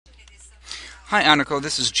Hi Aniko,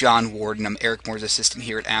 this is John Ward and I'm Eric Moore's assistant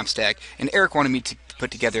here at Appstack, and Eric wanted me to put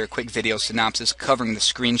together a quick video synopsis covering the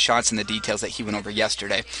screenshots and the details that he went over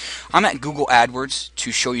yesterday. I'm at Google AdWords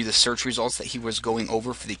to show you the search results that he was going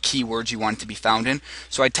over for the keywords you wanted to be found in.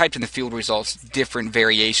 So I typed in the field results different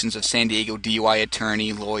variations of San Diego DUI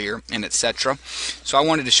attorney, lawyer, and etc. So I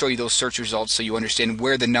wanted to show you those search results so you understand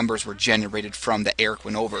where the numbers were generated from that Eric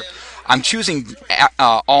went over. I'm choosing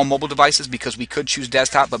all mobile devices because we could choose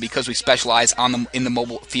desktop, but because we specialize in the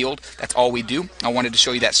mobile field, that's all we do. I wanted to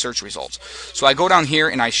show you that search results. So I go down here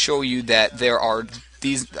and I show you that there are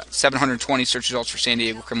these 720 search results for San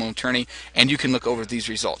Diego criminal attorney, and you can look over these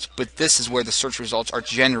results. But this is where the search results are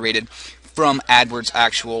generated from AdWords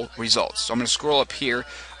actual results. So I'm going to scroll up here.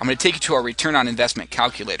 I'm going to take you to our return on investment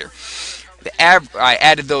calculator. I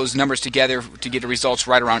added those numbers together to get the results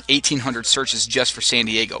right around 1,800 searches just for San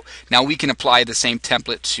Diego. Now we can apply the same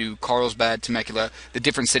template to Carlsbad, Temecula, the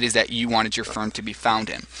different cities that you wanted your firm to be found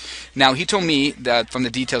in. Now he told me that from the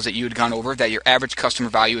details that you had gone over that your average customer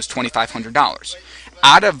value is $2,500.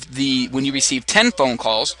 Out of when you receive 10 phone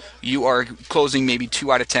calls, you are closing maybe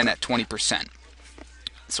 2 out of 10 at 20%.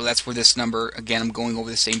 So that's for this number. Again, I'm going over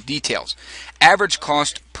the same details. Average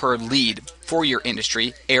cost per lead for your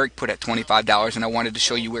industry, Eric put at $25, and I wanted to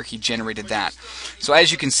show you where he generated that. So as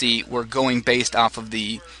you can see, we're going based off of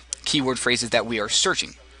the keyword phrases that we are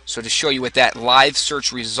searching. So to show you what that live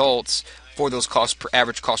search results for those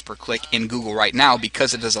average cost per click in Google right now,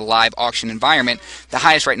 because it is a live auction environment, the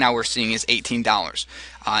highest right now we're seeing is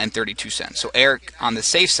 $18.32. So Eric, on the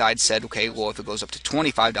safe side, said, okay, well, if it goes up to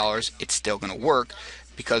 $25, it's still going to work,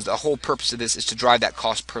 because the whole purpose of this is to drive that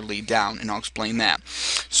cost per lead down, and I'll explain that.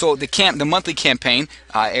 So the monthly campaign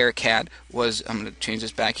Eric had was, I'm going to change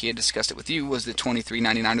this back, he had discussed it with you, was the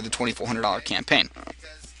 $23.99 or the $2,400 campaign.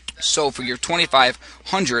 So for your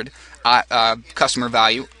 $2,500 customer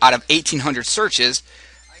value, out of 1,800 searches,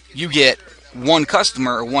 you get one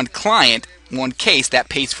customer or one client, one case that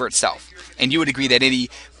pays for itself. And you would agree that any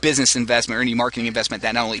business investment or any marketing investment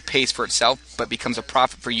that not only pays for itself but becomes a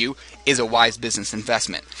profit for you is a wise business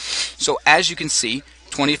investment. So as you can see,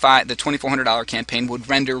 the $2,400 campaign would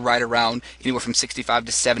render right around anywhere from 65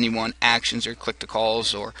 to 71 actions or click to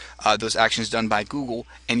calls, or those actions done by Google.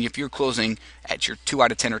 And if you're closing at your 2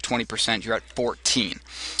 out of 10 or 20%, you're at 14.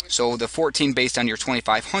 So the 14 based on your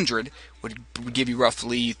 2,500 would give you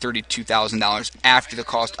roughly $32,000 after the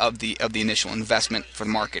cost of the initial investment for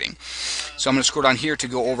marketing. So I'm going to scroll down here to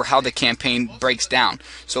go over how the campaign breaks down.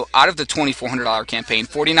 So out of the $2,400 campaign,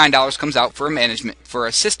 $49 comes out for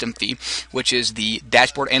a system fee, which is the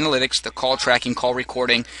dashboard analytics, the call tracking, call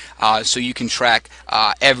recording, so you can track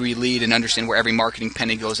every lead and understand where every marketing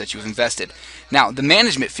penny goes that you've invested. Now the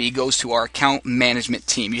management fee goes to our account management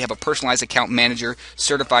team. You have a personalized account manager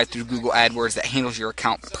certified through Google AdWords that handles your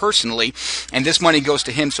account personally, and this money goes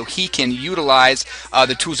to him so he can utilize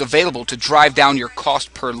the tools available to drive down your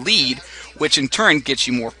cost per lead, which in turn gets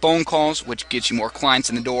you more phone calls, which gets you more clients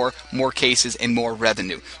in the door, more cases, and more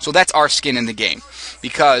revenue. So that's our skin in the game,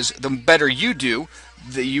 because the better you do,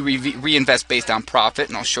 you reinvest based on profit,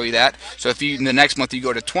 and I'll show you that. So if in the next month you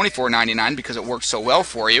go to $24.99 because it works so well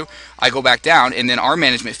for you, I go back down, and then our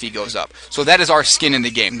management fee goes up. So that is our skin in the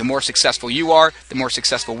game. The more successful you are, the more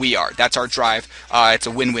successful we are. That's our drive. It's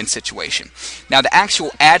a win-win situation. Now the actual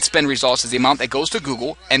ad spend results is the amount that goes to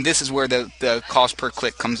Google, and this is where the cost per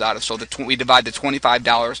click comes out of. So we divide the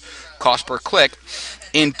 $25 cost per click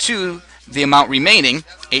into the amount remaining,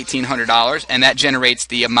 $1,800, and that generates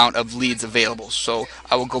the amount of leads available. So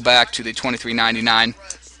I will go back to the $23.99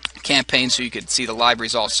 campaign so you could see the live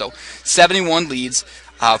results. So 71 leads,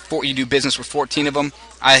 you do business with 14 of them.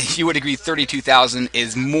 You would agree $32,000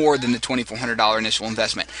 is more than the $2,400 initial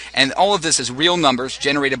investment. And all of this is real numbers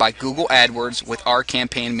generated by Google AdWords with our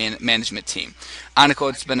campaign management team.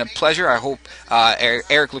 Aniko, it's been a pleasure. I hope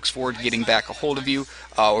Eric looks forward to getting back a hold of you,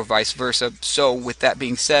 or vice versa. So with that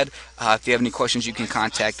being said, if you have any questions, you can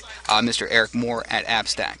contact Mr. Eric Moore at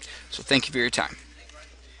Appstack. So thank you for your time.